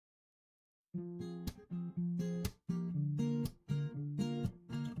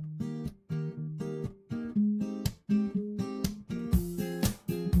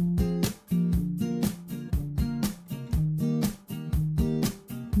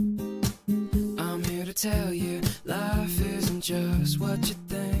Tell you, life isn't just what you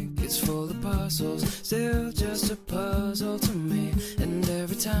think. It's full of puzzles, still just a puzzle to me. And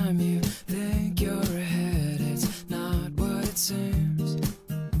every time you think you're ahead, it's not what it seems.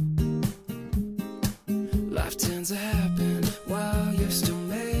 Life tends to happen while you're still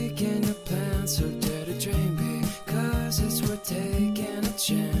making your plans. So dare to dream, because it's worth taking a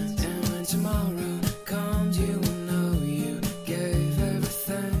chance. And when tomorrow comes, you will know you gave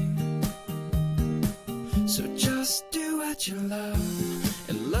everything. So just do what you love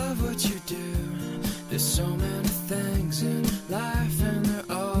and love what you do. There's so many things in life and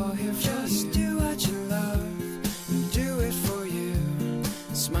they're all here for just you. Do what you love and do it for you.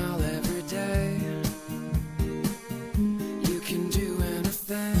 Smile every day. You can do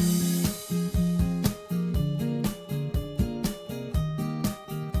anything.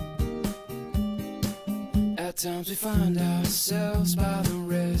 At times we find ourselves by the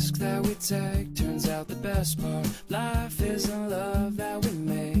risk that we take. Turns out the best part of life is the love that we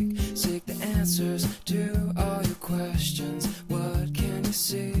make. Seek the answers to all your questions. What can you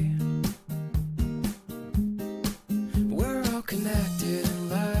see? We're all connected in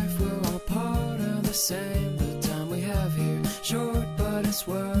life. We're all part of the same. The time we have here, short, but it's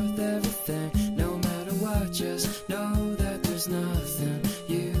worth everything. No matter what, just know that there's nothing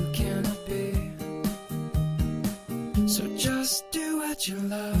you cannot be. So just do what you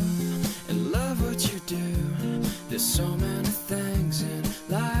love and love what you do. There's so many things in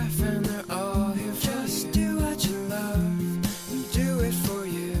life and they're all here for just you. Do what you love and do it for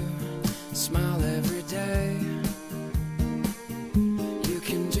you. Smile every day. You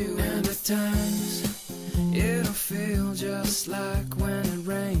can do and at times it'll feel just like when it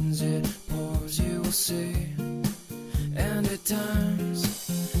rains, it pours, you will see. And at times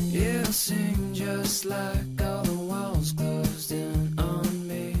it'll seem just like all the walls closed in on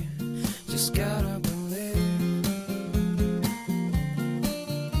me. Just gotta believe.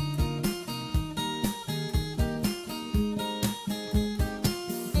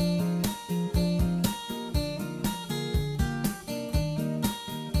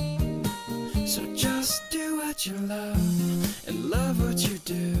 So just do what you love and love what you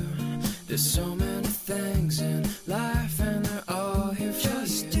do. There's so many things in life